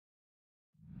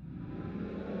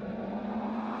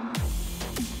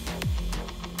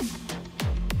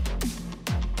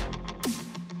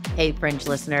Hey, Fringe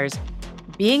listeners.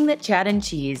 Being that Chad and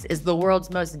Cheese is the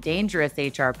world's most dangerous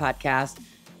HR podcast,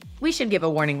 we should give a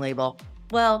warning label.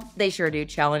 Well, they sure do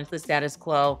challenge the status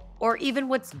quo, or even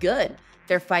what's good.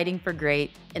 They're fighting for great,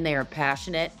 and they are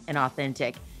passionate and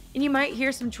authentic. And you might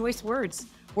hear some choice words.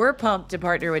 We're pumped to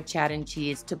partner with Chad and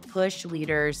Cheese to push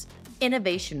leaders'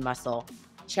 innovation muscle.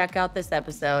 Check out this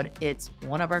episode. It's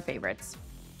one of our favorites.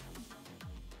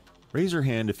 Raise your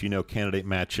hand if you know candidate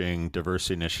matching,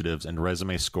 diversity initiatives, and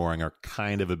resume scoring are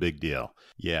kind of a big deal.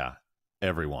 Yeah,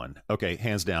 everyone. Okay,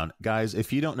 hands down. Guys,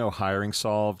 if you don't know Hiring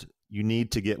Solved, you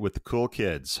need to get with the cool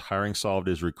kids. Hiring Solved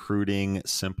is recruiting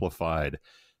simplified.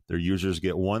 Their users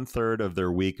get 1/3 of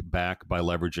their week back by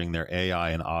leveraging their AI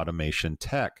and automation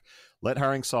tech. Let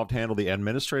Hiring Solved handle the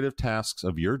administrative tasks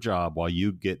of your job while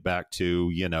you get back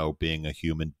to, being a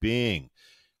human being.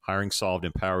 Hiring Solved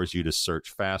empowers you to search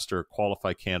faster,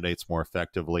 qualify candidates more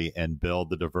effectively, and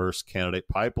build the diverse candidate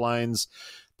pipelines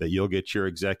that you'll get your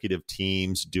executive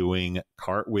teams doing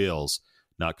cartwheels.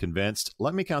 Not convinced?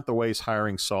 Let me count the ways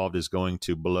Hiring Solved is going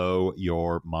to blow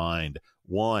your mind.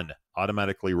 1,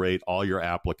 automatically rate all your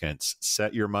applicants.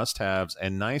 Set your must-haves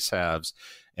and nice-haves,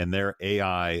 and their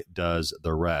AI does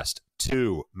the rest.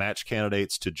 2, match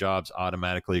candidates to jobs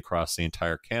automatically across the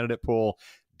entire candidate pool.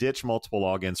 Ditch multiple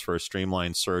logins for a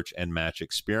streamlined search and match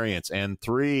experience. And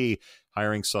 3,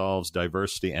 Hiring Solved's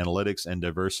diversity analytics and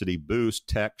diversity boost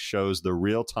tech shows the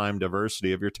real-time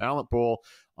diversity of your talent pool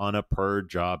on a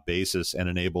per-job basis and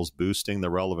enables boosting the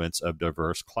relevance of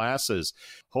diverse classes.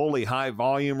 Holy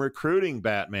high-volume recruiting,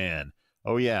 Batman.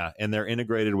 Oh, yeah, and they're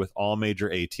integrated with all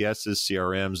major ATSs,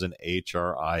 CRMs, and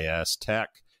HRIS tech.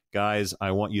 Guys,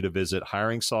 I want you to visit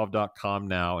HiringSolved.com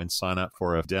now and sign up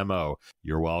for a demo.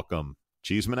 You're welcome.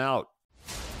 Cheeseman out.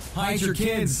 Hide your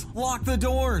kids. Lock the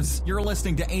doors. You're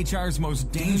listening to HR's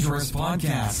most dangerous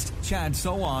podcast. Chad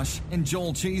Sowash and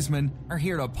Joel Cheeseman are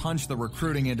here to punch the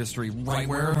recruiting industry right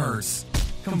where it hurts.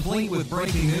 Complete with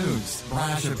breaking news,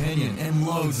 brash opinion, and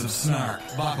loads of snark.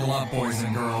 Buckle up, boys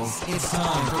and girls. It's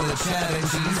time for the Chad and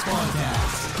Cheese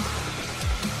podcast.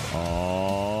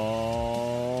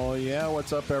 Oh, yeah.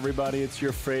 What's up, everybody? It's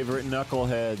your favorite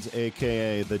knuckleheads,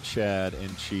 a.k.a. the Chad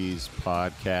and Cheese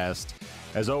podcast.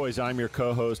 As always, I'm your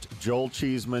co-host, Joel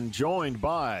Cheeseman, joined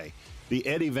by the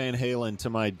Eddie Van Halen to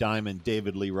my diamond,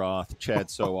 David Lee Roth, Chad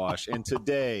Sowash. And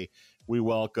today, we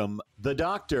welcome the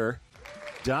doctor,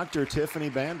 Dr. Tiffany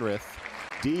Brandreth,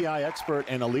 DEI expert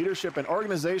and a leadership and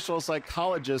organizational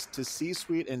psychologist to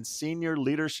C-suite and senior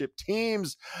leadership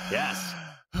teams. Yes.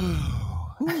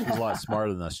 She's a lot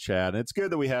smarter than us, Chad. And it's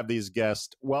good that we have these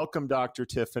guests. Welcome, Dr.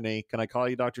 Tiffany. Can I call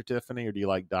you Dr. Tiffany, or do you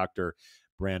like Dr.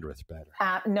 Brandreth better?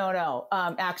 No.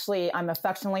 Actually, I'm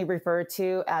affectionately referred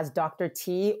to as Dr.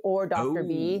 T or Dr.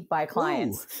 B by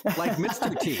clients. Ooh, like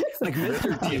Mr. T. Like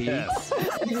Mr. T. Yes.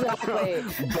 Exactly.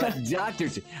 But Dr.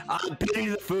 T. I pity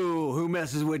the fool who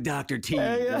messes with Dr. T.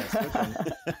 Yes,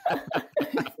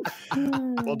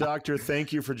 well, Doctor,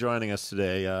 thank you for joining us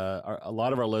today. A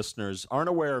lot of our listeners aren't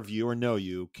aware of you or know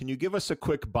you. Can you give us a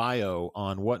quick bio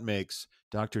on what makes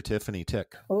Dr. Tiffany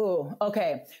tick? Ooh,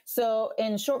 okay. So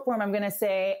in short form, I'm going to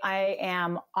say I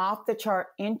am off the chart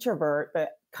introvert,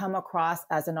 but come across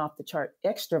as an off the chart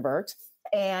extrovert.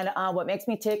 And what makes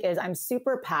me tick is I'm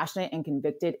super passionate and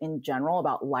convicted in general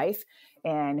about life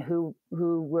and who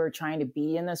we're trying to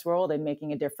be in this world and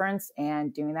making a difference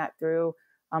and doing that through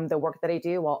the work that I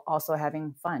do while also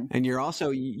having fun. And you're also,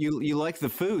 you like the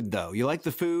food, though. You like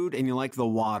the food and you like the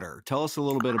water. Tell us a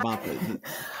little bit about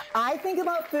I think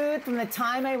about food from the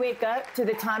time I wake up to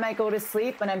the time I go to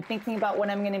sleep, and I'm thinking about what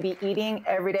I'm going to be eating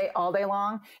every day, all day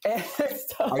long. So,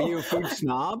 Are you a food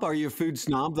snob? Are you a food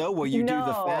snob, though? Will you do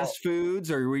the fast foods,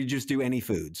 or will you just do any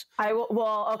foods?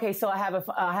 Okay, so I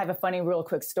have a funny, real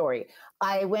quick story.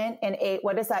 I went and ate,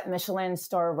 what is that Michelin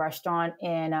star restaurant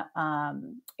in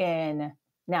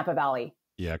Napa Valley?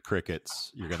 Yeah,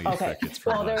 crickets. You're going to get crickets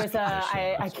from Well, there was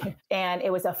and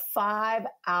it was a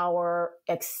 5-hour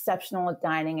exceptional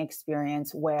dining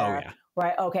experience where,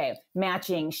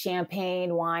 matching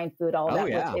champagne, wine, food, all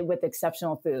that with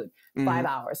exceptional food. 5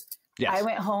 hours. Yes. I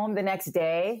went home the next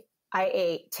day. I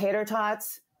ate tater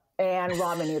tots and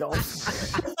ramen noodles.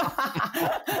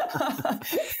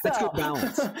 That's good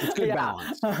balance. It's good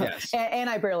balance. Yes. And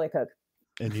I barely cook.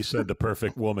 And you said the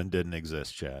perfect woman didn't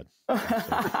exist, Chad.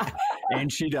 And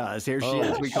she does. Here she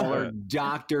is. We call her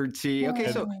Dr. T.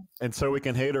 Okay, so we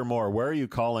can hate her more. Where are you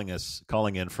calling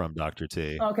in from, Dr.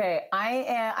 T? Okay,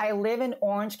 I live in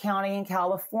Orange County in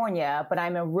California, but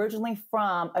I'm originally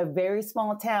from a very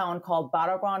small town called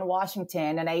Battleground,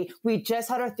 Washington. And we just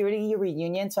had our 30-year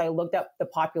reunion, so I looked up the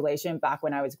population back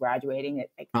when I was graduating.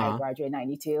 I graduated in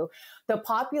 92. The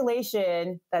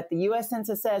population that the U.S.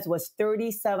 Census says was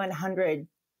 3,700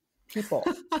 people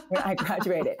when I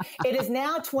graduated. It is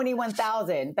now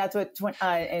 21,000. That's what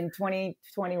in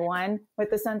 2021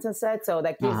 what the census said. So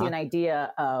that gives you an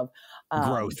idea of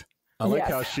growth. I like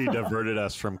how she diverted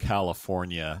us from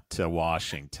California to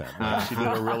Washington. She did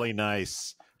a really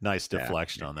nice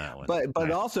deflection on that one.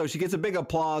 But also she gets a big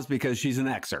applause because she's an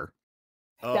Xer.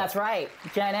 Oh. That's right.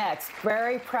 Gen X.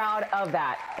 Very proud of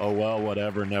that. Oh, well,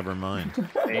 whatever. Never mind.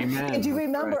 Amen. And do you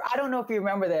remember, I don't know if you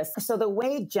remember this. So the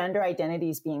way gender identity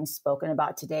is being spoken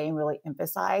about today and really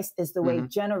emphasized is the way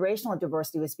generational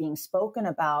diversity was being spoken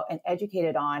about and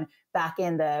educated on back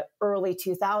in the early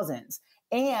 2000s.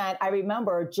 And I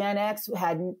remember Gen X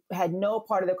had no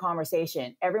part of the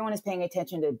conversation. Everyone is paying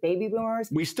attention to baby boomers.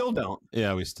 We still don't.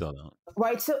 Yeah, we still don't.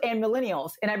 Right. So, and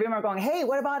millennials. And I remember going, hey,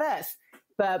 what about us?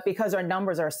 But because our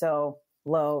numbers are so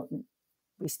low,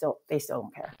 they still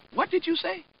don't care. What did you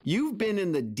say? You've been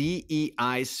in the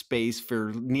DEI space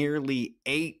for nearly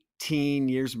 18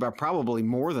 years, but probably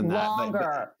more than that.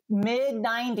 Longer.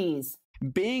 Mid-90s.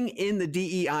 Being in the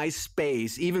DEI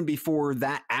space, even before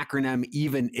that acronym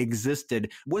even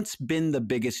existed, what's been the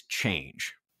biggest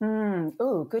change?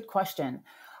 Good question.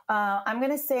 I'm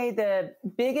going to say the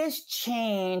biggest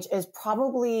change is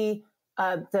probably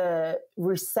the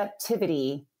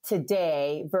receptivity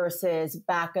today versus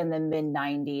back in the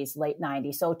mid-90s, late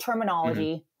 90s. So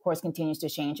terminology, of course, continues to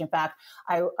change. In fact,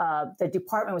 the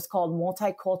department was called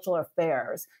Multicultural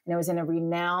Affairs, and it was in a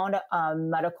renowned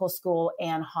medical school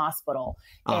and hospital.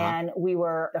 And we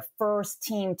were the first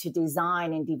team to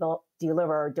design and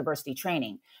deliver diversity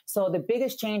training. So the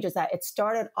biggest change is that it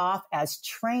started off as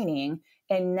training,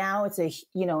 and now it's a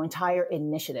entire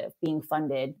initiative being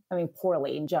funded. I mean,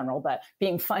 poorly in general, but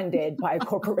being funded by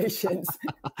corporations.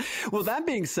 Well, that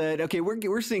being said, okay,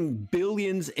 we're seeing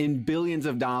billions and billions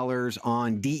of dollars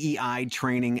on DEI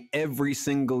training every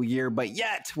single year, but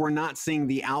yet we're not seeing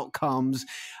the outcomes.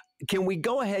 Can we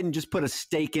go ahead and just put a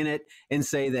stake in it and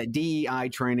say that DEI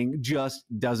training just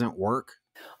doesn't work?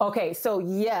 Okay, so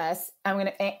yes, I'm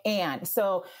going to,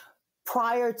 so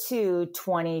prior to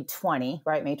 2020,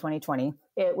 right, May 2020,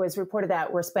 it was reported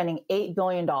that we're spending $8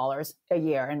 billion a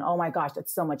year. And oh my gosh,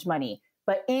 that's so much money.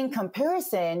 But in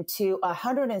comparison to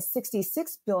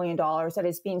 $166 billion that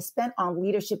is being spent on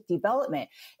leadership development.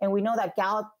 And we know that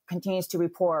Gallup continues to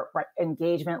report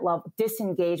engagement level,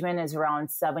 disengagement is around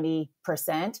 70%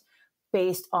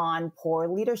 based on poor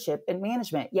leadership and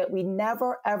management. Yet we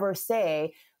never, ever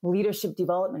say leadership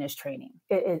development is training.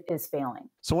 It is failing.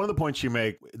 So one of the points you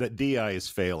make that DEI is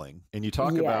failing, and you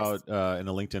talk about in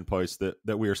a LinkedIn post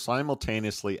that we are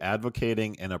simultaneously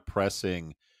advocating and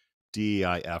oppressing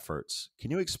DEI efforts.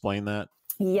 Can you explain that?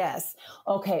 Yes.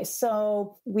 Okay.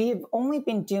 So we've only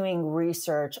been doing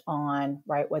research on,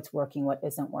 what's working, what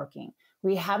isn't working.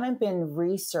 We haven't been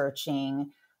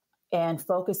researching and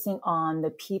focusing on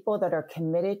the people that are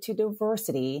committed to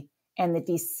diversity and the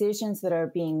decisions that are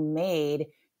being made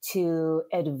to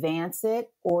advance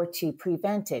it or to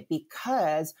prevent it,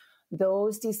 because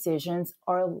those decisions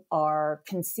are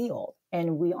concealed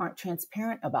and we aren't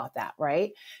transparent about that,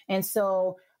 right? And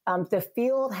so the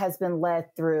field has been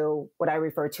led through what I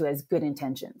refer to as good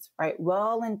intentions, right?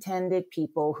 Well-intended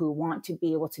people who want to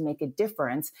be able to make a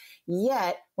difference,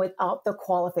 yet without the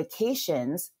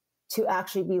qualifications to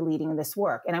actually be leading this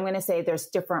work. And I'm going to say there's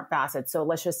different facets. So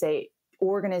let's just say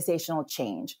organizational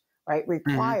change, right?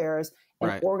 Requires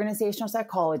an organizational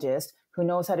psychologist who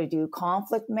knows how to do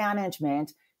conflict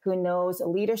management, who knows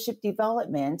leadership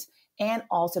development, and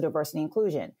also diversity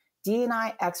inclusion.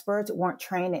 D&I experts weren't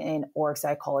trained in org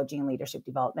psychology and leadership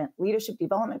development. Leadership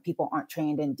development people aren't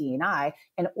trained in D&I,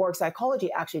 and org psychology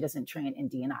actually doesn't train in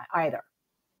D&I either.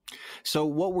 So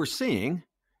what we're seeing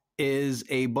is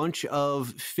a bunch of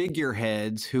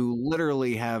figureheads who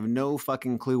literally have no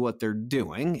fucking clue what they're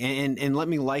doing. And let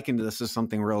me liken this as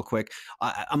something real quick.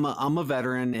 I'm a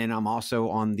veteran, and I'm also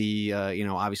on the,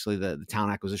 obviously the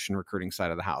talent acquisition recruiting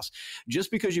side of the house. Just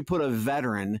because you put a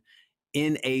veteran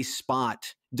in a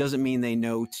spot doesn't mean they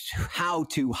know how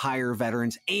to hire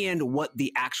veterans and what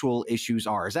the actual issues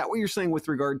are. Is that what you're saying with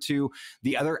regard to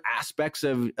the other aspects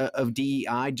of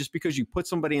DEI? Just because you put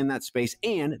somebody in that space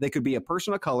and they could be a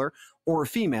person of color or a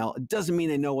female, it doesn't mean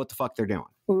they know what the fuck they're doing.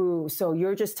 Ooh, so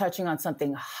you're just touching on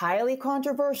something highly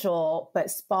controversial,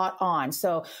 but spot on.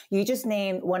 So you just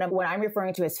named one of what I'm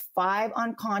referring to as 5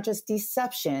 unconscious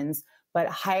deceptions, but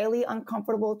highly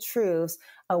uncomfortable truths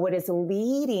of what is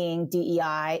leading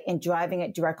DEI and driving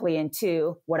it directly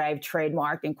into what I've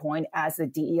trademarked and coined as the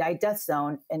DEI death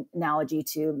zone, an analogy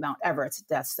to Mount Everest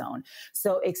death zone.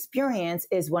 So experience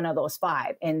is one of those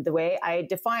 5. And the way I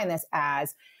define this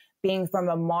as being from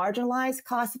a marginalized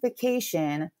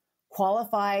classification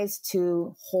qualifies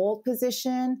to hold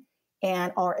position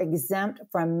and are exempt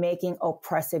from making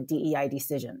oppressive DEI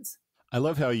decisions. I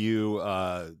love how you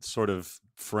sort of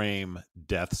frame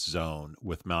death zone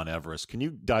with Mount Everest. Can you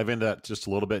dive into that just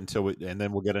a little bit and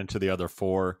then we'll get into the other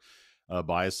 4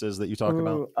 biases that you talk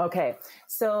about? Okay.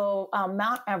 So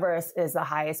Mount Everest is the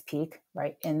highest peak,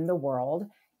 right, in the world.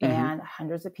 And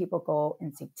hundreds of people go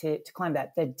and seek to climb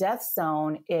that. The death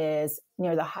zone is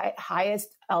near the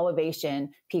highest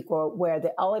elevation peak where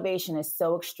the elevation is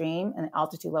so extreme and the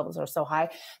altitude levels are so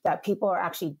high that people are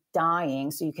actually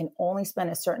dying. So you can only spend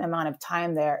a certain amount of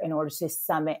time there in order to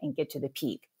summit and get to the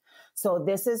peak. So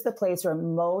this is the place where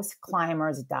most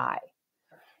climbers die.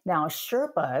 Now,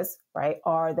 Sherpas, right,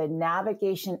 are the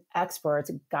navigation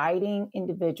experts guiding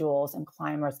individuals and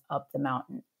climbers up the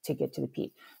mountain to get to the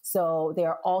peak. So they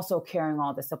are also carrying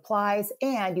all the supplies,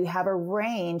 and you have a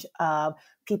range of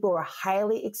people who are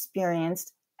highly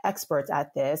experienced experts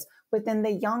at this, but then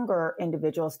the younger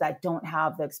individuals that don't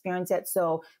have the experience yet.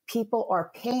 So people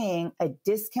are paying a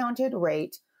discounted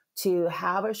rate to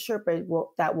have a Sherpa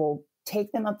that will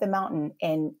take them up the mountain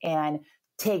and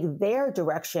take their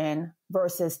direction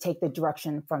versus take the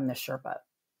direction from the Sherpa.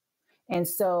 And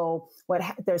so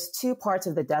there's 2 parts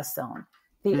of the death zone.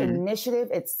 The initiative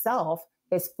itself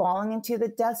is falling into the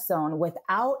death zone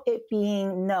without it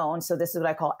being known. So this is what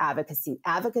I call advocacy.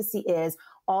 Advocacy is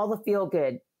all the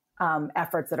feel-good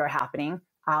efforts that are happening.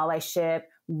 Allyship,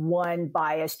 one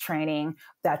bias training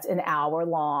that's an hour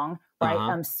long,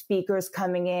 right? Speakers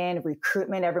coming in,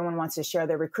 recruitment. Everyone wants to share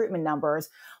their recruitment numbers.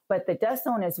 But the death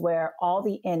zone is where all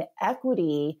the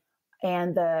inequity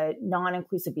and the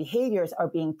non-inclusive behaviors are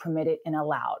being permitted and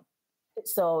allowed.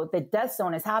 So the death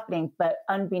zone is happening, but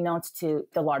unbeknownst to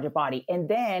the larger body. And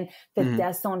then the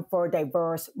death zone for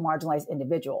diverse, marginalized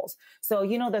individuals. So,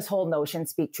 you know, this whole notion,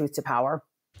 speak truth to power.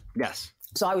 Yes.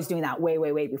 So I was doing that way,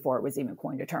 way, way before it was even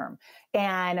coined a term.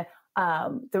 And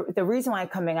the reason why I'm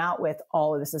coming out with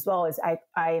all of this as well is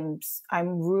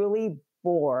I'm really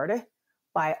bored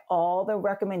by all the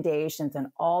recommendations and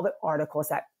all the articles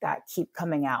that keep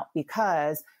coming out,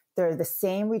 because they're the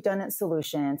same redundant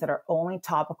solutions that are only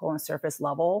topical and surface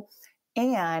level,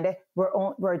 and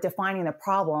we're defining the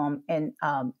problem in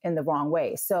the wrong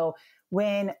way. So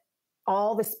when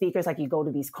all the speakers, like you go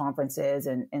to these conferences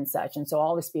and such, and so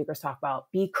all the speakers talk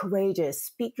about be courageous,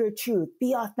 speak your truth,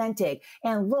 be authentic,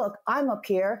 and look, I'm up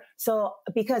here, so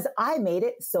because I made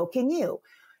it, so can you.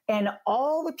 And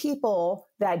all the people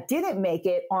that didn't make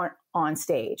it aren't on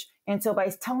stage. And so by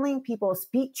telling people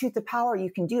speak truth to power, you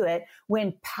can do it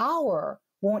when power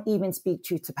won't even speak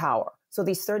truth to power. So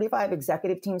these 35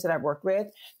 executive teams that I've worked with,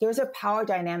 there's a power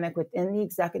dynamic within the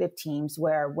executive teams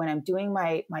where when I'm doing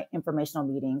my informational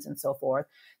meetings and so forth,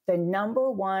 the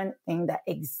number one thing that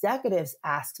executives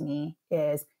ask me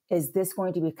is this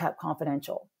going to be kept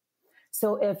confidential?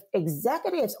 So if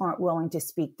executives aren't willing to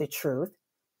speak the truth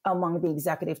among the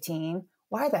executive team,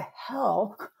 why the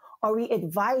hell are we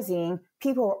advising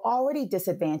people who are already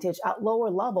disadvantaged at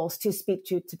lower levels to speak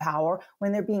truth to power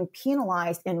when they're being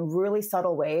penalized in really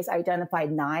subtle ways? I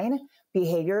identified 9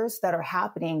 behaviors that are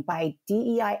happening by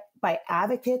DEI, by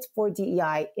advocates for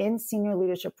DEI in senior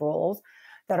leadership roles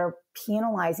that are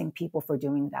penalizing people for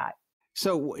doing that.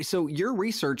 So your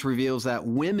research reveals that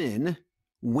women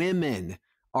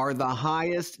are the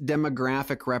highest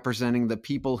demographic representing the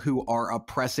people who are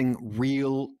oppressing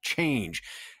real change.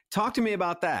 Talk to me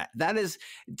about that.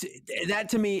 That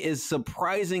to me is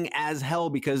surprising as hell,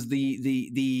 because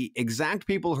the exact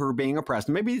people who are being oppressed,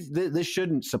 maybe this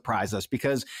shouldn't surprise us,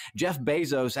 because Jeff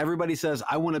Bezos, everybody says,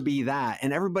 I want to be that.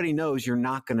 And everybody knows you're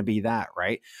not going to be that,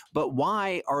 right? But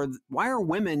why are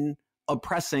women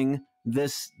oppressing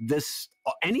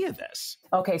any of this?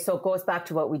 Okay, so it goes back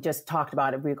to what we just talked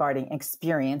about regarding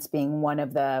experience being one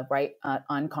of the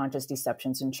unconscious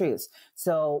deceptions and truths.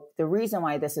 So the reason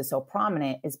why this is so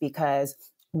prominent is because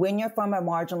when you're from a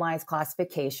marginalized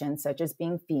classification, such as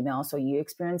being female, so you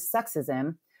experience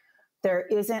sexism, there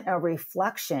isn't a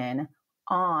reflection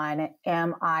on,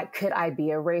 could I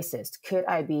be a racist? Could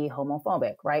I be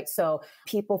homophobic, right? So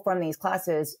people from these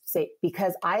classes say,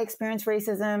 because I experience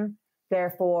racism,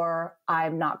 therefore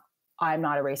I'm not a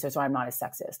racist, or I'm not a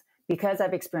sexist. Because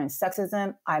I've experienced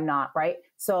sexism, I'm not, right?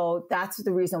 So that's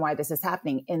the reason why this is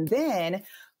happening. And then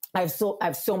I have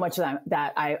so much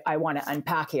that I want to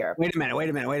unpack here. Wait a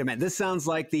minute. This sounds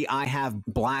like the I have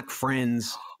black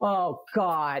friends. Oh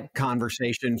God.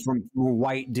 Conversation from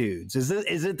white dudes. Is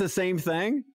it the same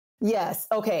thing? Yes.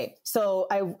 Okay. So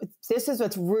this is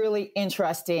what's really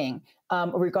interesting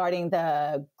regarding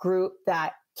the group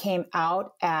that came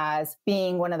out as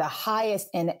being one of the highest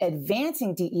in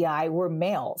advancing DEI were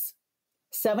males.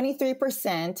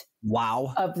 73%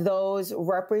 wow. of those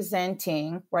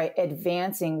representing, right,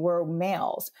 advancing were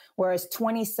males, whereas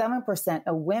 27%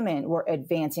 of women were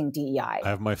advancing DEI. I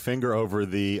have my finger over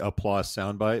the applause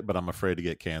soundbite, but I'm afraid to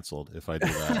get canceled if I do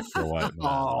that for white men.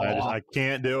 I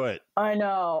can't do it. I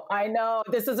know.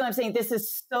 This is what I'm saying. This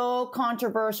is so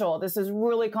controversial. This is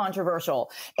really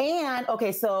controversial. And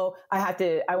okay, so I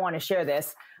want to share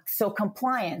this. So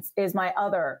compliance is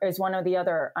one of the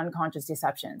other unconscious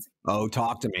deceptions. Oh,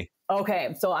 talk to me.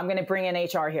 Okay. So I'm going to bring in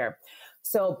HR here.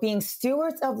 So being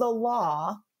stewards of the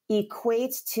law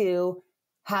equates to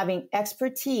having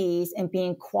expertise and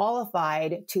being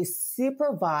qualified to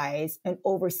supervise and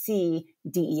oversee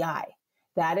DEI.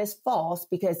 That is false,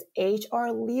 because HR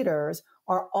leaders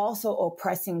are also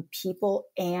oppressing people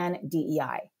and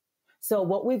DEI. So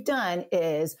what we've done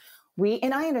is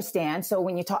and I understand. So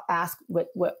when you ask what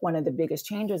one of the biggest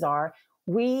changes are,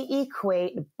 we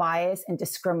equate bias and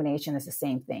discrimination as the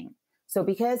same thing. So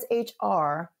because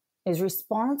HR is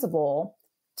responsible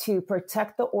to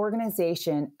protect the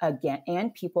organization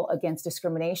and people against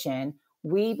discrimination,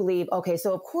 we believe, okay,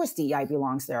 so of course DEI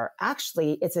belongs there.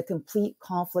 Actually, it's a complete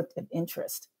conflict of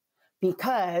interest,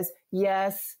 because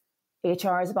yes,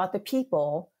 HR is about the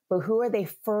people, but who are they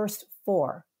first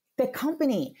for? The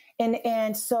company. And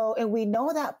we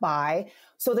know that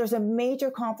so there's a major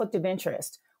conflict of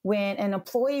interest. When an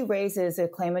employee raises a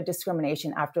claim of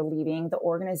discrimination after leaving the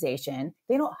organization,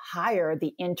 they don't hire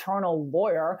the internal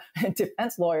lawyer,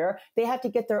 defense lawyer. They have to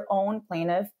get their own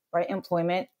plaintiff, right,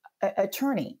 employment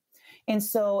attorney. And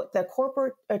so the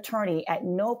corporate attorney at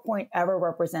no point ever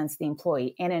represents the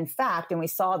employee. And in fact, and we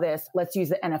saw this, let's use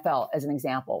the NFL as an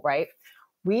example, right?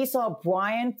 We saw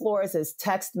Brian Flores'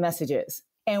 text messages.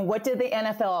 And what did the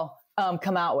NFL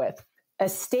come out with? A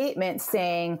statement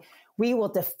saying, we will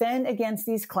defend against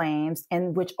these claims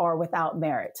and which are without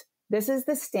merit. This is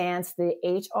the stance the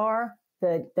HR,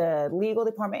 the legal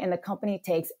department, and the company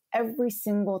takes every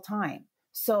single time.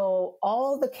 So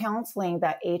all the counseling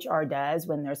that HR does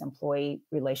when there's employee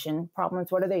relation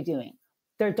problems, what are they doing?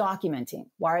 They're documenting.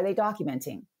 Why are they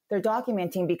documenting? They're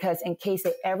documenting because in case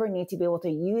they ever need to be able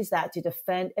to use that to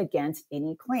defend against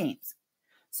any claims.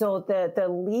 So the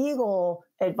legal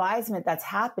advisement that's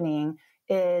happening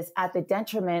is at the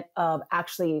detriment of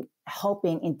actually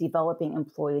helping in developing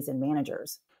employees and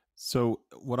managers. So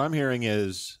what I'm hearing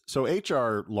is, so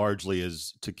HR largely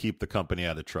is to keep the company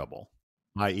out of trouble,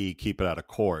 i.e. keep it out of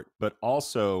court. But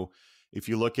also, if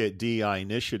you look at DEI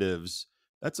initiatives,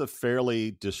 that's a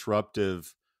fairly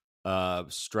disruptive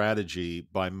strategy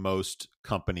by most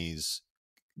companies,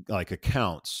 like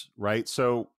accounts, right?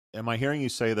 So am I hearing you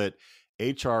say that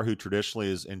HR, who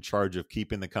traditionally is in charge of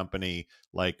keeping the company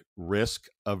like risk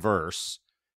averse,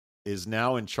 is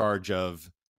now in charge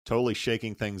of totally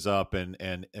shaking things up and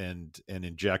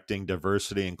injecting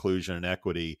diversity, inclusion, and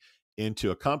equity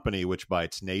into a company, which by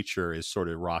its nature is sort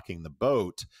of rocking the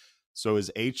boat? So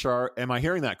is HR, am I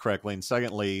hearing that correctly? And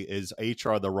secondly, is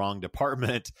HR the wrong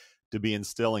department to be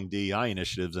instilling DEI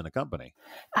initiatives in a company?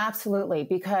 Absolutely,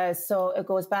 because so it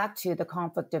goes back to the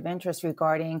conflict of interest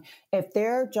regarding if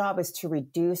their job is to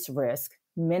reduce risk,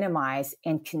 minimize,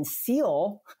 and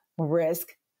conceal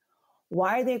risk,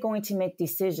 why are they going to make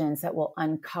decisions that will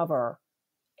uncover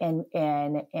and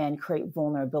create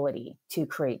vulnerability to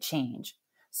create change?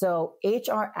 So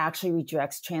HR actually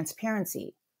rejects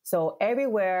transparency. So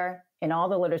everywhere in all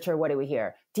the literature, what do we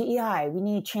hear? DEI, we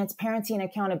need transparency and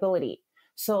accountability.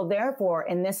 So therefore,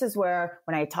 and this is where,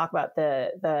 when I talk about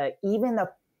I'm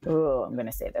going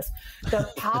to say this, the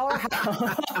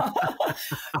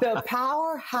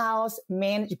powerhouse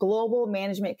global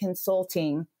management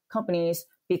consulting companies,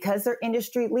 because they're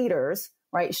industry leaders,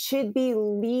 right, should be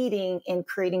leading in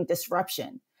creating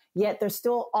disruption. Yet they're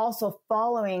still also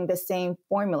following the same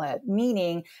formula,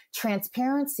 meaning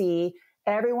transparency.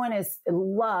 Everyone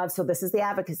loves, so this is the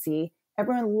advocacy.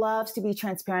 Everyone loves to be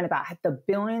transparent about the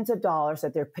billions of dollars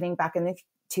that they're putting back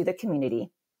into the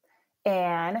community.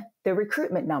 and the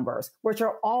recruitment numbers, which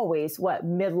are always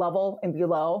mid-level and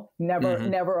below,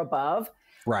 never above.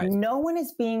 Right. No one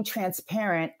is being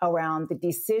transparent around the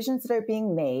decisions that are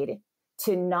being made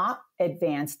to not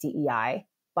advance DEI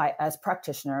by us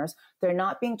practitioners. They're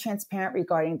not being transparent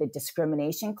regarding the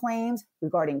discrimination claims,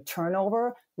 regarding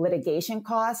turnover, litigation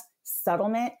costs,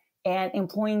 settlement, and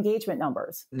employee engagement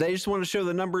numbers. They just want to show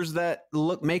the numbers that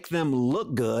make them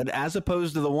look good, as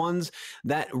opposed to the ones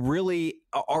that really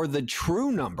are the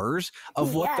true numbers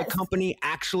of what the company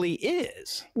actually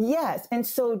is. Yes. And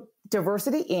so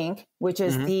Diversity Inc., which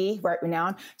is the right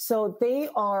renowned, so they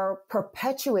are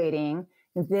perpetuating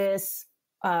this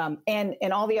and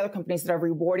all the other companies that are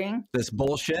rewarding this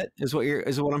bullshit is what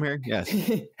I'm hearing. Yes.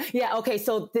 Yeah. Okay.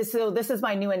 So this is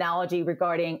my new analogy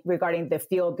regarding the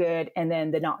feel good and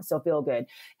then the not so feel good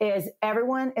is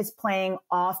everyone is playing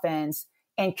offense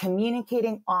and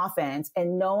communicating offense,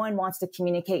 and no one wants to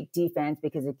communicate defense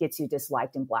because it gets you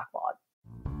disliked and blackballed.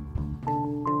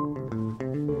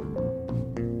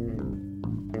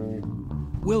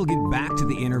 We'll get back to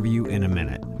the interview in a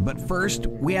minute. But first,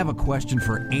 we have a question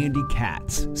for Andy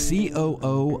Katz,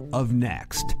 COO of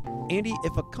Next. Andy,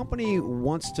 if a company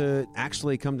wants to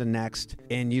actually come to Next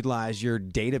and utilize your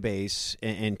database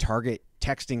and target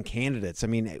texting candidates, I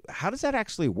mean, how does that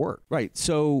actually work? Right.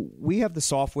 So we have the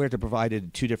software to provide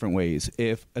it 2 different ways.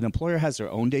 If an employer has their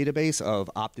own database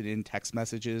of opted-in text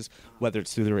messages, whether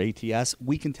it's through their ATS,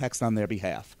 we can text on their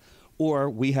behalf. Or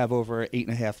we have over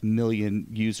 8.5 million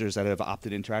users that have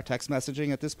opted into our text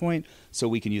messaging at this point. So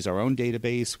we can use our own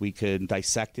database. We can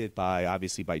dissect it by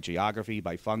geography,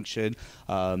 by function,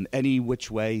 any which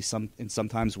way.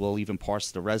 Sometimes we'll even parse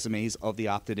the resumes of the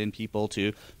opted in people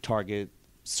to target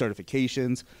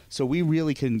certifications. So we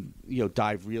really can,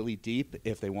 dive really deep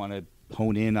if they want to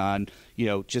hone in on,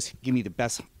 just give me the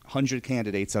best 100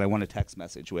 candidates that I want to text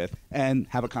message with and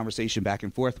have a conversation back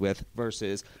and forth with,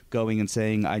 versus going and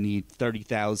saying I need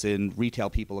 30,000 retail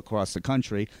people across the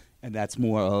country. And that's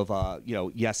more of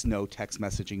yes, no text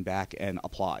messaging back and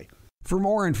apply. For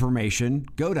more information,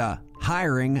 go to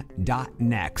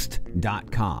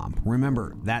hiring.next.com.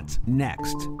 Remember, that's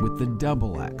next with the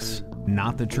double X,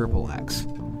 not the triple X.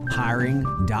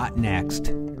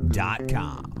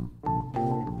 Hiring.next.com.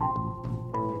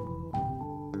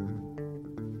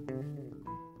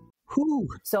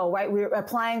 So, we're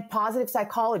applying positive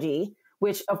psychology,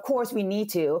 which of course we need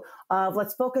to,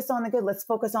 let's focus on the good, let's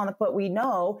focus on what we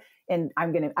know. And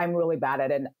I'm really bad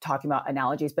at it, talking about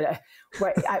analogies, but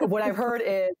what I've heard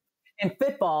is in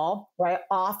football, right?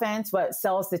 Offense, what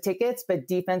sells the tickets, but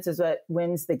defense is what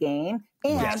wins the game.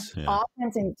 And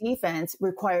offense and defense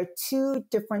require 2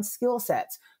 different skill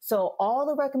sets. So all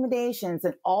the recommendations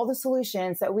and all the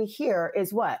solutions that we hear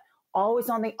is what? Always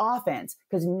on the offense,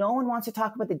 because no one wants to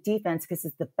talk about the defense because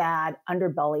it's the bad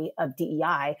underbelly of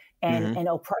DEI and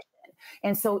oppression.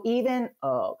 And so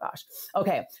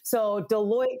so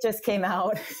Deloitte just came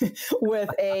out with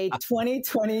a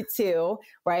 2022,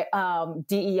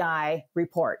 DEI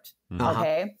report.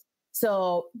 Okay.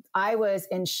 So I was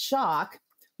in shock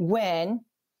when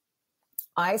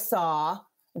I saw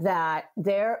that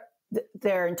the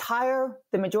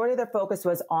majority of their focus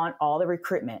was on all the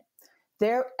recruitment.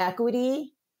 Their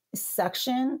equity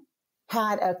section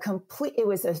had it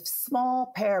was a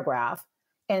small paragraph.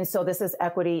 And so this is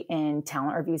equity in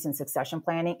talent reviews and succession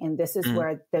planning. And this is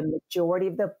where the majority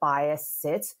of the bias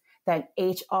sits, that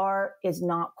HR is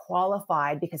not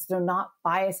qualified because they're not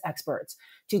bias experts.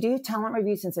 To do talent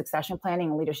reviews and succession planning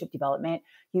and leadership development,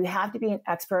 you have to be an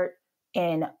expert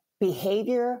in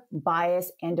behavior,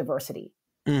 bias, and diversity.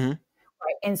 Right?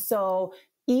 And so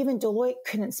even Deloitte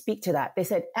couldn't speak to that. They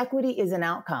said equity is an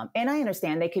outcome. And I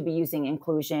understand they could be using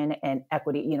inclusion and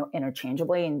equity,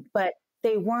 interchangeably, but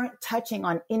they weren't touching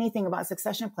on anything about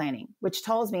succession planning, which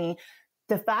tells me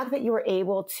the fact that you were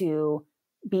able to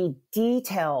be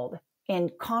detailed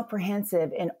and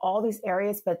comprehensive in all these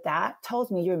areas, but that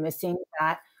tells me you're missing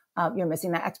that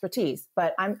expertise.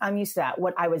 But I'm used to that.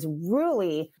 What I was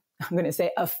really, I'm going to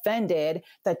say, offended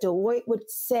that Deloitte would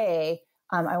say,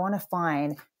 I want to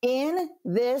find in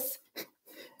this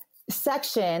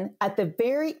section at the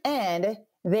very end,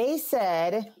 they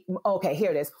said, okay,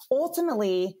 here it is.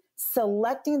 Ultimately,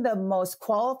 selecting the most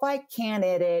qualified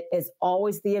candidate is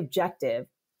always the objective.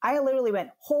 I literally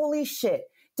went, holy shit.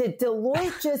 Did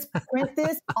Deloitte just print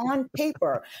this on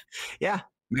paper? Yeah.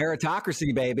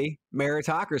 Meritocracy, baby.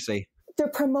 Meritocracy. They're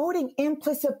promoting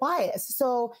implicit bias.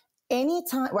 So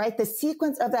anytime, the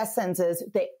sequence of that sentence is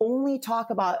they only talk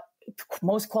about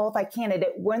most qualified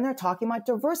candidate when they're talking about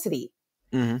diversity.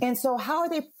 And so how are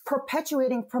they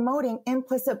perpetuating, promoting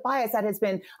implicit bias that has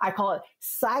been, I call it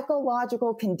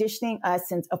psychological conditioning us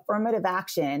since affirmative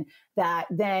action, that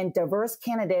then diverse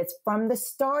candidates from the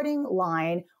starting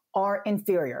line are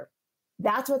inferior?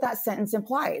 That's what that sentence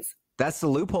implies. That's the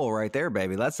loophole right there,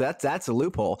 baby. That's a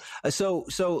loophole. So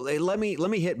let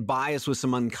me hit bias with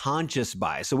some unconscious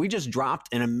bias. So we just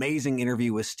dropped an amazing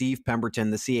interview with Steve Pemberton,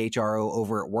 the CHRO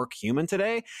over at WorkHuman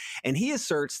today, and he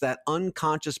asserts that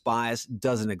unconscious bias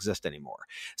doesn't exist anymore.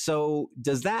 So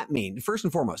does that mean, first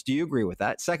and foremost, do you agree with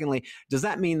that? Secondly, does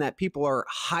that mean that people are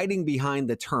hiding behind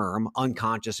the term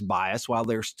unconscious bias while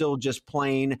they're still just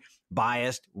plain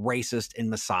biased, racist, and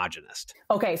misogynist?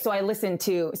 Okay, so I listened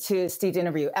to Steve's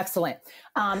interview. Excellent.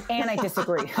 And I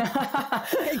disagree.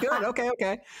 Okay, good.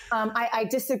 Okay. I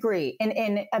disagree.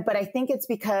 But I think it's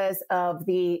because of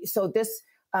this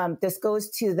goes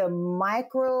to the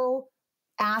micro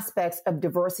aspects of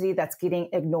diversity that's getting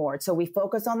ignored. So we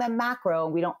focus on the macro,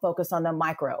 we don't focus on the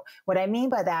micro. What I mean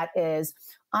by that is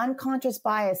unconscious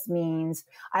bias means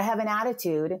I have an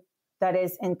attitude that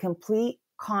is in complete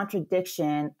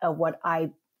contradiction of what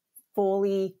I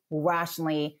fully,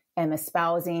 rationally am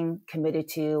espousing, committed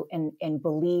to, and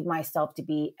believe myself to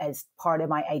be as part of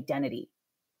my identity.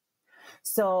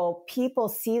 So people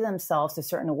see themselves a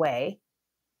certain way,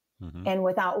 and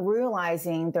without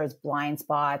realizing there's blind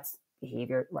spots,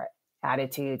 behavior,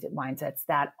 attitudes, mindsets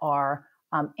that are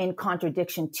in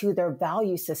contradiction to their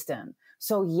value system.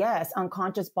 So yes,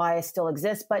 unconscious bias still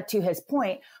exists, but to his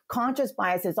point, conscious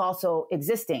bias is also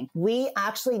existing. We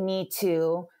actually need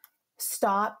to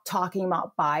stop talking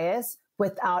about bias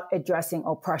without addressing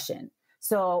oppression.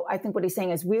 So I think what he's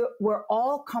saying is we're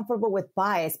all comfortable with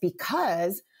bias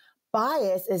because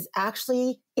bias is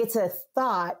actually, it's a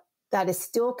thought that is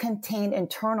still contained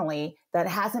internally that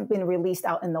hasn't been released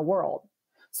out in the world.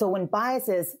 So when bias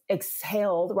is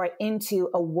exhaled right into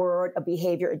a word, a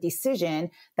behavior, a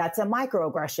decision, that's a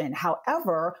microaggression.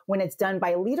 However, when it's done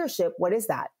by leadership, what is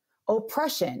that?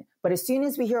 Oppression. But as soon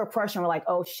as we hear oppression, we're like,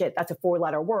 oh shit, that's a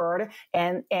 4-letter word.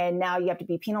 And now you have to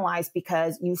be penalized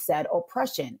because you said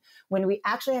oppression. When we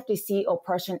actually have to see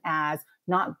oppression as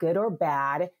not good or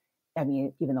bad, I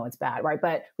mean, even though it's bad, right?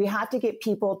 But we have to get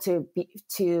people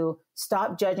to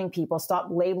stop judging people, stop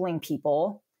labeling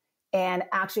people, and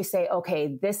actually say,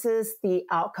 okay, this is the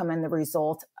outcome and the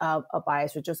result of a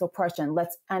bias, which is oppression.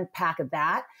 Let's unpack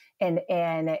that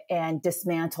and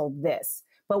dismantle this.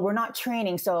 But we're not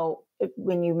training. So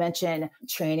when you mention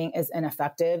training is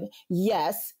ineffective,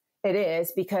 yes, it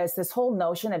is, because this whole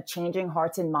notion of changing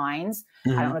hearts and minds, I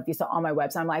don't know if you saw on my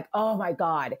website, I'm like, oh my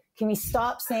God, can we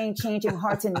stop saying changing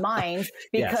hearts and minds?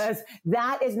 Because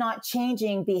that is not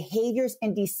changing behaviors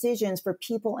and decisions for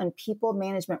people in people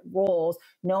management roles,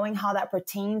 knowing how that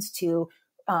pertains to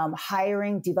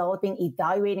hiring, developing,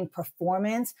 evaluating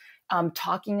performance,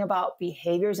 talking about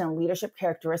behaviors and leadership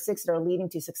characteristics that are leading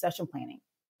to succession planning.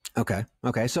 Okay.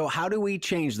 So how do we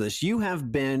change this? You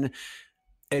have been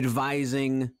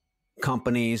advising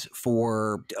companies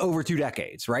for over 2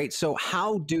 decades, right? So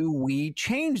how do we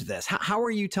change this? How are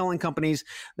you telling companies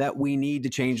that we need to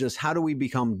change this? How do we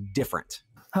become different?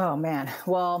 Oh man.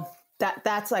 Well,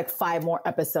 that's like 5 more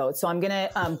episodes. So I'm going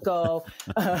to go,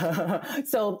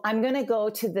 I'm going to go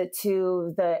to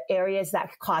the areas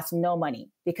that cost no money,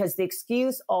 because the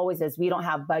excuse always is we don't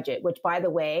have budget, which, by the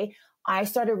way, I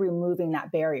started removing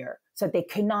that barrier so they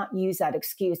could not use that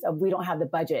excuse of we don't have the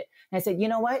budget. And I said, you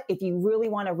know what? If you really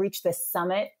want to reach the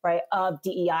summit, right, of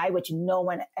DEI, which no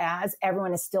one has,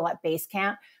 everyone is still at base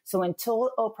camp. So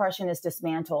until oppression is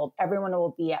dismantled, everyone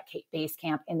will be at base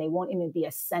camp and they won't even be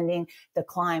ascending the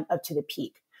climb up to the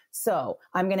peak. So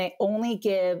I'm going to only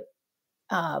give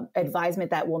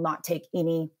advisement that will not take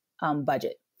any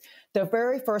budget. The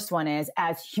very first one is,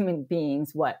 as human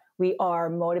beings, we are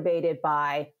motivated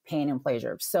by pain and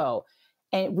pleasure. So,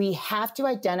 and we have to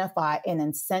identify an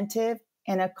incentive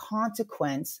and a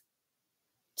consequence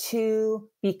to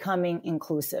becoming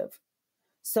inclusive.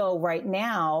 So right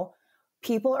now,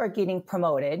 people are getting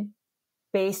promoted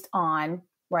based on,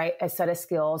 right, a set of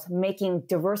skills, making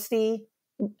diversity,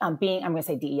 I'm going to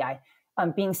say DEI,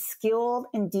 being skilled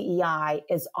in DEI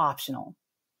is optional.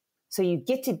 So you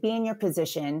get to be in your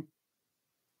position,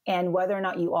 and whether or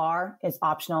not you are is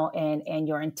optional, and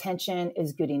your intention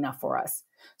is good enough for us.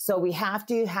 So we have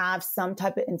to have some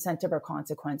type of incentive or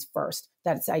consequence first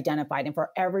that's identified. And for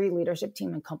every leadership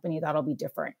team and company, that'll be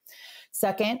different.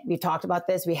 Second, we talked about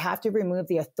this. We have to remove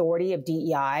the authority of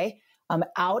DEI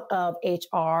out of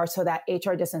HR so that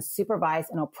HR doesn't supervise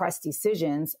and oppress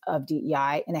decisions of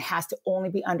DEI. And it has to only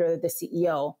be under the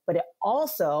CEO. But it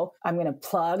also, I'm going to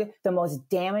plug the most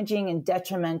damaging and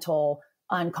detrimental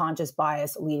unconscious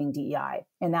bias leading DEI,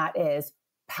 and that is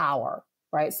power,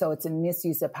 right? So it's a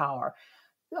misuse of power.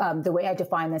 The way I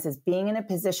define this is being in a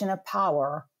position of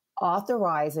power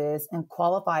authorizes and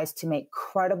qualifies to make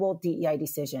credible DEI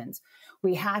decisions.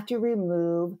 We have to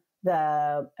remove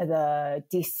the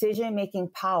decision-making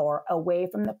power away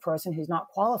from the person who's not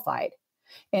qualified.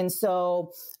 And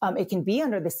so it can be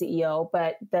under the CEO,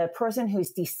 but the person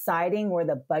who's deciding where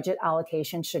the budget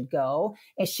allocation should go,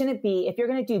 it shouldn't be, if you're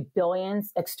going to do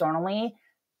billions externally,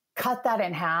 cut that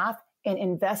in half and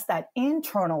invest that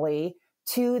internally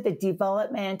to the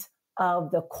development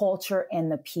of the culture and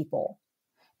the people.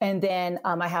 And then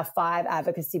I have 5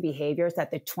 advocacy behaviors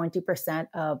that the 20%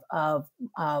 of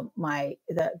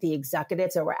the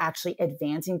executives that were actually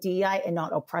advancing DEI and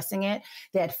not oppressing it,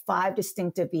 they had 5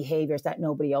 distinctive behaviors that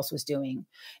nobody else was doing.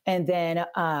 And then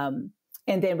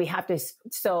we have to,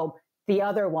 so the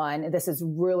other one, this is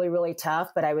really, really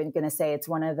tough, but I was going to say it's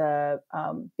one of the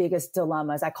biggest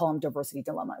dilemmas. I call them diversity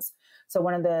dilemmas. So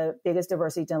one of the biggest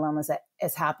diversity dilemmas that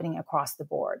is happening across the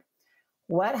board.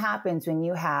 What happens when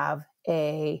you have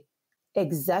a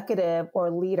executive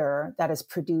or leader that is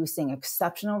producing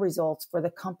exceptional results for the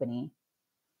company,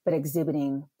 but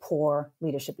exhibiting poor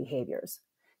leadership behaviors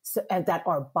and that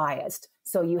are biased?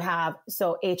 So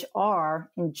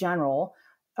HR in general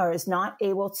is not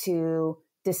able to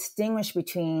distinguish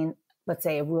between, let's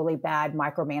say, a really bad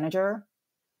micromanager,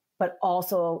 but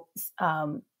also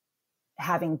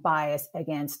having bias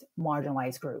against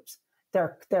marginalized groups.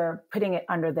 They're putting it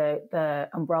under the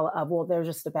umbrella of, well, they're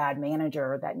just a bad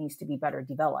manager that needs to be better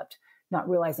developed, not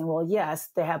realizing, well, yes,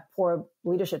 they have poor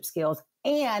leadership skills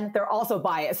and they're also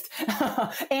biased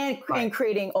and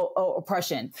creating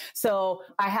oppression. So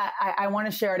I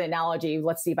want to share an analogy.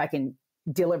 Let's see if I can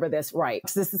deliver this right.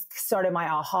 So this is sort of my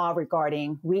aha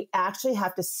regarding, we actually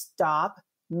have to stop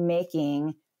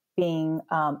making being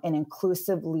an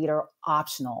inclusive leader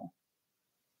optional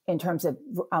in terms of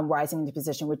rising into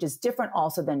position, which is different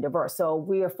also than diverse. So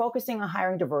we are focusing on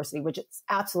hiring diversity, which is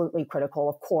absolutely critical,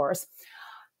 of course.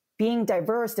 Being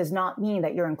diverse does not mean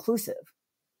that you're inclusive,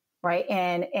 right?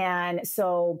 And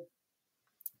so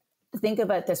think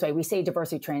of it this way. We say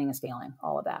diversity training is failing,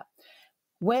 all of that.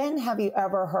 When have you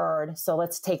ever heard, so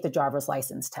let's take the driver's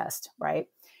license test, right?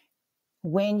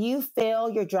 When you fail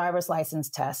your driver's license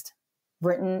test,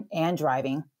 written and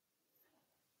driving,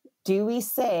 do we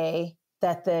say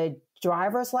that the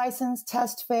driver's license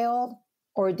test failed,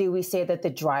 or do we say that the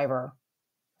driver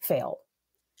failed?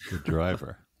 The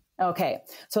driver. Okay.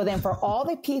 So then for all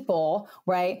the people,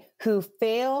 right, who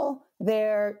fail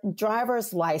their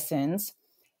driver's license,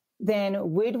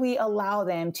 then would we allow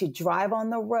them to drive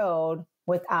on the road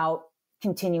without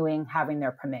continuing having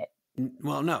their permit?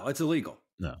 Well, no, it's illegal.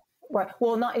 No. Right.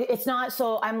 Well, it's not.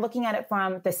 So I'm looking at it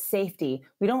from the safety.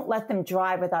 We don't let them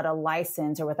drive without a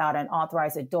license or without an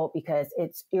authorized adult because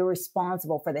it's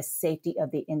irresponsible for the safety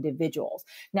of the individuals.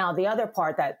 Now, the other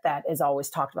part that is always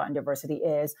talked about in diversity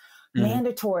is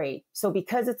mandatory. So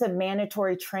because it's a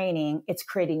mandatory training, it's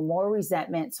creating more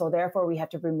resentment. So therefore, we have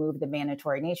to remove the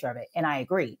mandatory nature of it. And I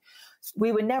agree.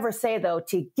 We would never say, though,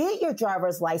 to get your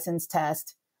driver's license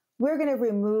test, we're going to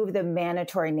remove the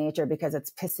mandatory nature because it's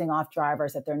pissing off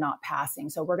drivers that they're not passing.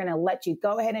 So we're going to let you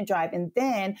go ahead and drive. And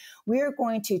then we're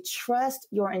going to trust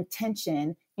your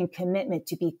intention and commitment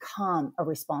to become a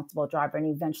responsible driver and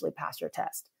eventually pass your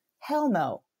test. Hell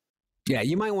no. Yeah,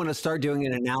 you might want to start doing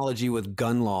an analogy with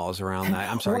gun laws around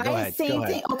that. I'm sorry, right? Go ahead. Same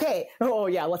thing. Okay. Oh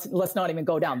yeah, let's not even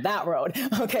go down that road.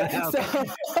 Okay.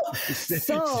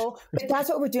 So but that's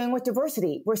what we're doing with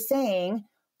diversity. We're saying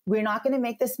we're not going to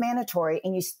make this mandatory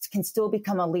and you can still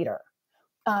become a leader.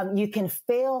 You can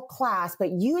fail class,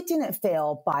 but you didn't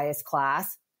fail bias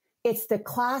class. It's the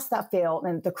class that failed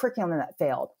and the curriculum that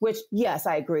failed, which, yes,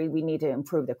 I agree. We need to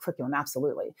improve the curriculum.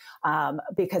 Absolutely.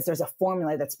 Because there's a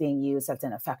formula that's being used that's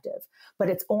ineffective, but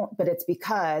it's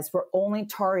because we're only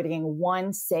targeting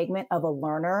one segment of a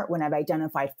learner when I've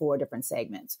identified 4 different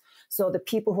segments. So the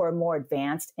people who are more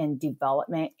advanced in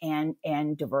development and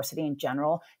diversity in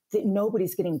general,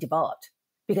 nobody's getting developed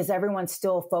because everyone's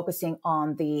still focusing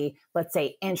on the, let's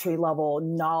say, entry level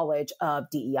knowledge of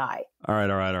DEI. All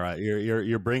right.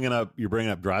 You're bringing up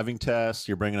driving tests.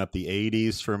 You're bringing up the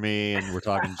 80s for me, and we're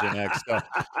talking Gen X stuff.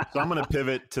 So I'm going to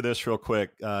pivot to this real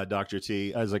quick, Dr.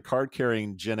 T. As a card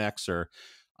carrying Gen Xer,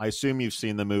 I assume you've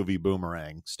seen the movie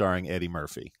Boomerang, starring Eddie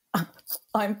Murphy.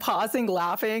 I'm pausing,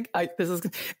 laughing. This is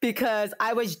because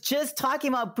I was just talking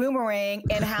about Boomerang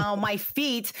and how my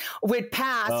feet would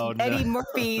pass Eddie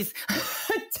Murphy's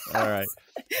test. All right.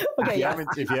 Okay,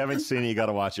 if you haven't seen it, you got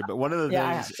to watch it. But one of the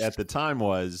things at the time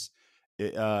was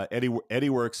Eddie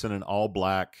works in an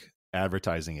all-black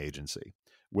advertising agency,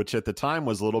 which at the time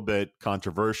was a little bit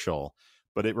controversial,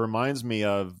 but it reminds me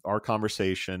of our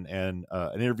conversation and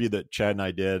an interview that Chad and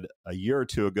I did a year or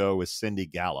two ago with Cindy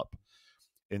Gallup.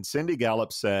 And Cindy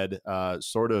Gallup said,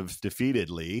 sort of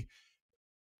defeatedly,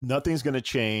 nothing's going to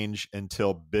change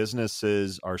until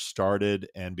businesses are started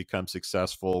and become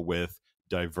successful with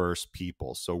diverse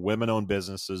people. So women-owned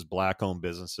businesses, Black-owned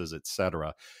businesses, et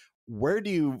cetera. Where do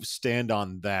you stand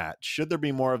on that? Should there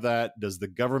be more of that? Does the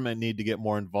government need to get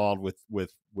more involved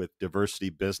with diversity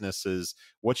businesses?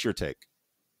 What's your take?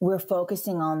 We're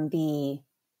focusing on the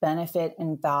benefit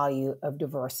and value of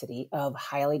diversity, of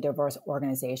highly diverse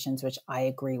organizations, which I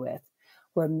agree with.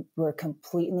 We're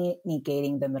completely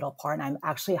negating the middle part. And I'm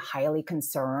actually highly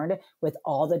concerned with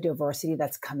all the diversity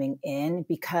that's coming in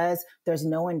because there's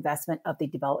no investment of the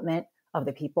development of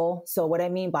the people. So what I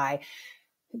mean by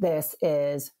this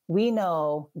is we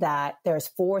know that there's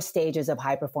 4 stages of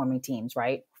high performing teams,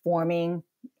 right? Forming,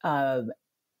 norming,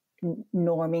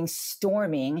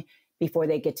 storming before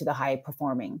they get to the high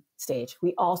performing stage.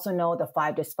 We also know the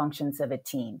 5 dysfunctions of a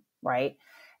team, right?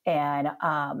 And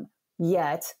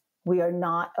yet we are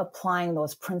not applying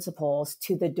those principles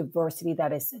to the diversity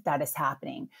that is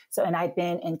happening. So, and I've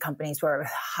been in companies where it was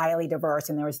highly diverse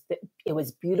and it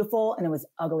was beautiful and it was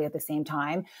ugly at the same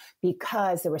time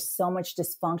because there was so much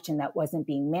dysfunction that wasn't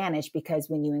being managed. Because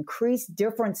when you increase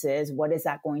differences, what is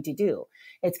that going to do?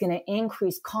 It's going to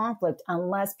increase conflict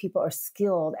unless people are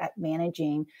skilled at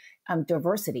managing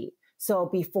diversity. So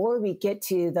before we get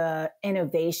to the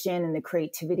innovation and the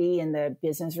creativity and the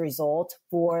business result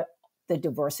for the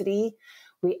diversity,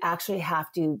 we actually have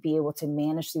to be able to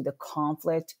manage through the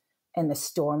conflict and the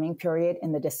storming period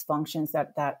and the dysfunctions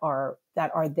that are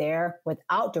there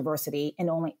without diversity and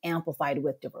only amplified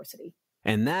with diversity.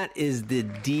 And that is the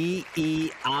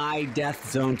DEI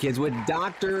Death Zone, kids, with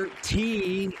Dr.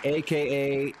 T,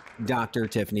 aka Dr.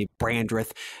 Tiffany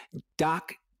Brandreth.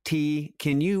 Doc T,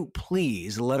 can you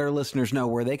please let our listeners know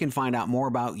where they can find out more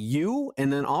about you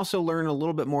and then also learn a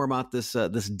little bit more about this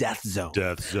death zone?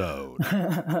 Death zone.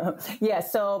 Yeah.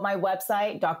 So my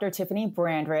website, Dr. Tiffany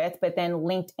Brandreth, but then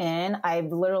LinkedIn. I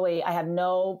have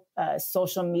no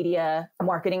social media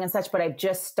marketing and such, but I've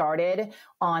just started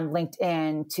on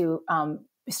LinkedIn to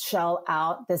shell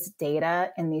out this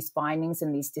data and these findings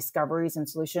and these discoveries and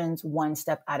solutions one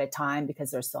step at a time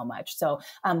because there's so much. So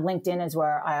LinkedIn is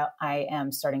where I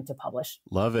am starting to publish.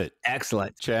 Love it.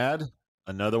 Excellent. Chad,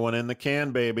 another one in the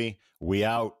can, baby. We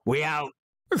out. We out.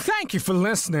 Thank you for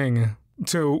listening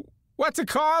to, what's it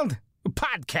called? A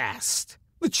podcast.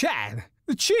 The Chad.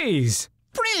 The Cheese.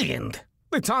 Brilliant.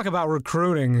 They talk about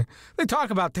recruiting. They talk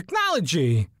about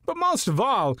technology. But most of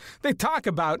all, they talk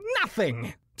about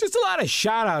nothing. Just a lot of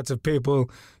shout-outs of people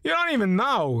you don't even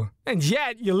know. And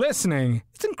yet you're listening.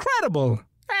 It's incredible.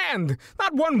 And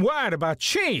not one word about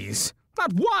cheese.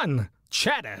 Not one.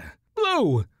 Cheddar.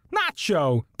 Blue.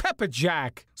 Nacho. Pepper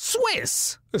jack.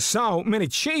 Swiss. So many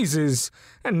cheeses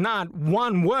and not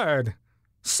one word.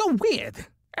 So weird.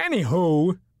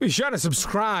 Anywho, be sure to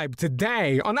subscribe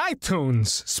today on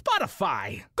iTunes,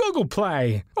 Spotify, Google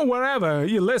Play, or wherever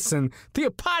you listen to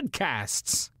your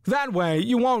podcasts. That way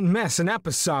you won't miss an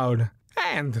episode.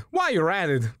 And while you're at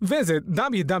it, visit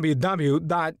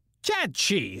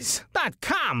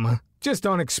www.chadcheese.com. Just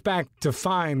don't expect to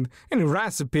find any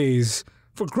recipes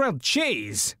for grilled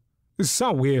cheese. It's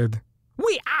so weird.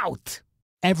 We out!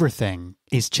 Everything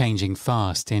is changing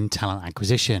fast in talent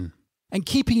acquisition. And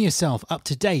keeping yourself up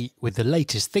to date with the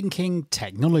latest thinking,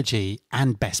 technology,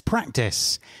 and best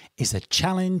practice is a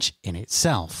challenge in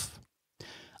itself.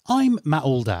 I'm Matt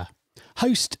Alder,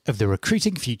 host of the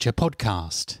Recruiting Future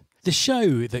podcast, the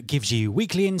show that gives you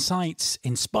weekly insights,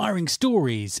 inspiring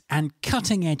stories, and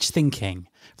cutting-edge thinking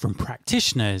from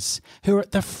practitioners who are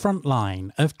at the front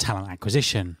line of talent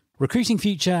acquisition. Recruiting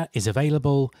Future is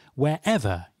available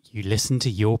wherever you listen to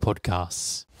your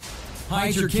podcasts.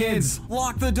 Hide your kids.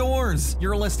 Lock the doors.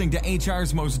 You're listening to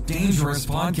HR's most dangerous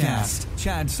podcast.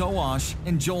 Chad Sowash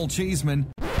and Joel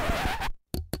Cheeseman. Are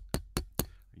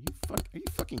you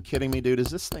fucking kidding me, dude? Is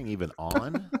this thing even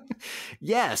on?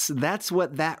 Yes, that's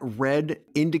what that red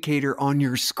indicator on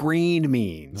your screen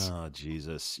means. Oh,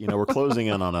 Jesus. You know, we're closing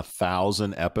in on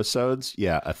 1,000 episodes.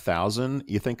 Yeah, 1,000.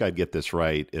 You think I'd get this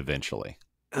right eventually.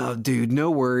 Oh, dude,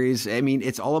 no worries. I mean,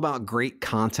 it's all about great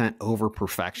content over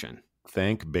perfection.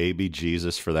 Thank baby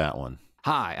Jesus for that one.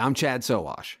 Hi, I'm Chad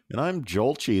Sowash. And I'm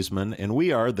Joel Cheeseman, and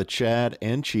we are the Chad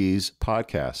and Cheese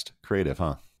podcast. Creative,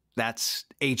 huh? That's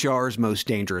HR's most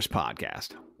dangerous podcast.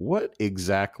 What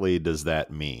exactly does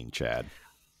that mean, Chad?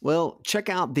 Well, check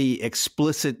out the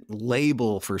explicit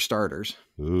label for starters.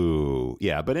 Ooh,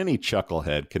 yeah, but any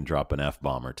chucklehead can drop an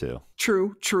F-bomb or two.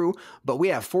 True. But we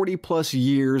have 40 plus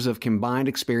years of combined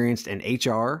experience in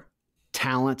HR,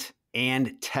 talent,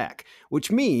 and tech,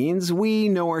 which means we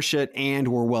know our shit and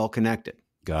we're well connected.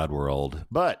 God, we're old.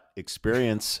 But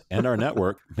experience and our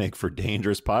network make for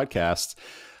dangerous podcasts.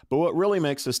 But what really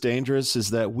makes us dangerous is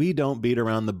that we don't beat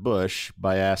around the bush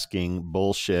by asking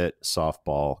bullshit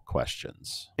softball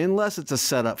questions. Unless it's a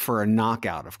setup for a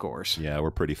knockout, of course. Yeah,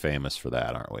 we're pretty famous for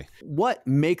that, aren't we? What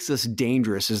makes us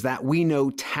dangerous is that we know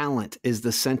talent is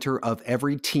the center of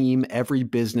every team, every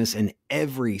business, and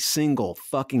every single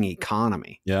fucking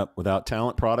economy. Yep, without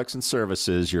talent products and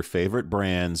services, your favorite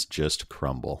brands just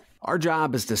crumble. Our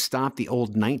job is to stop the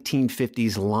old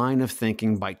 1950s line of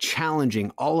thinking by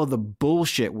challenging all of the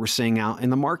bullshit we're seeing out in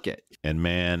the market. And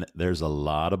man, there's a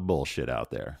lot of bullshit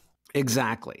out there.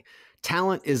 Exactly.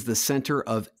 Talent is the center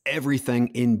of everything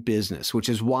in business, which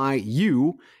is why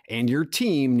you and your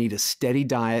team need a steady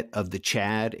diet of the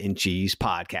Chad and Cheese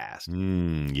podcast.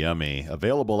 Yummy.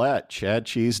 Available at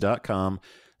chadcheese.com,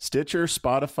 Stitcher,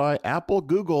 Spotify, Apple,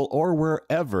 Google, or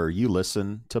wherever you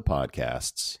listen to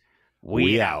podcasts.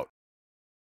 We out.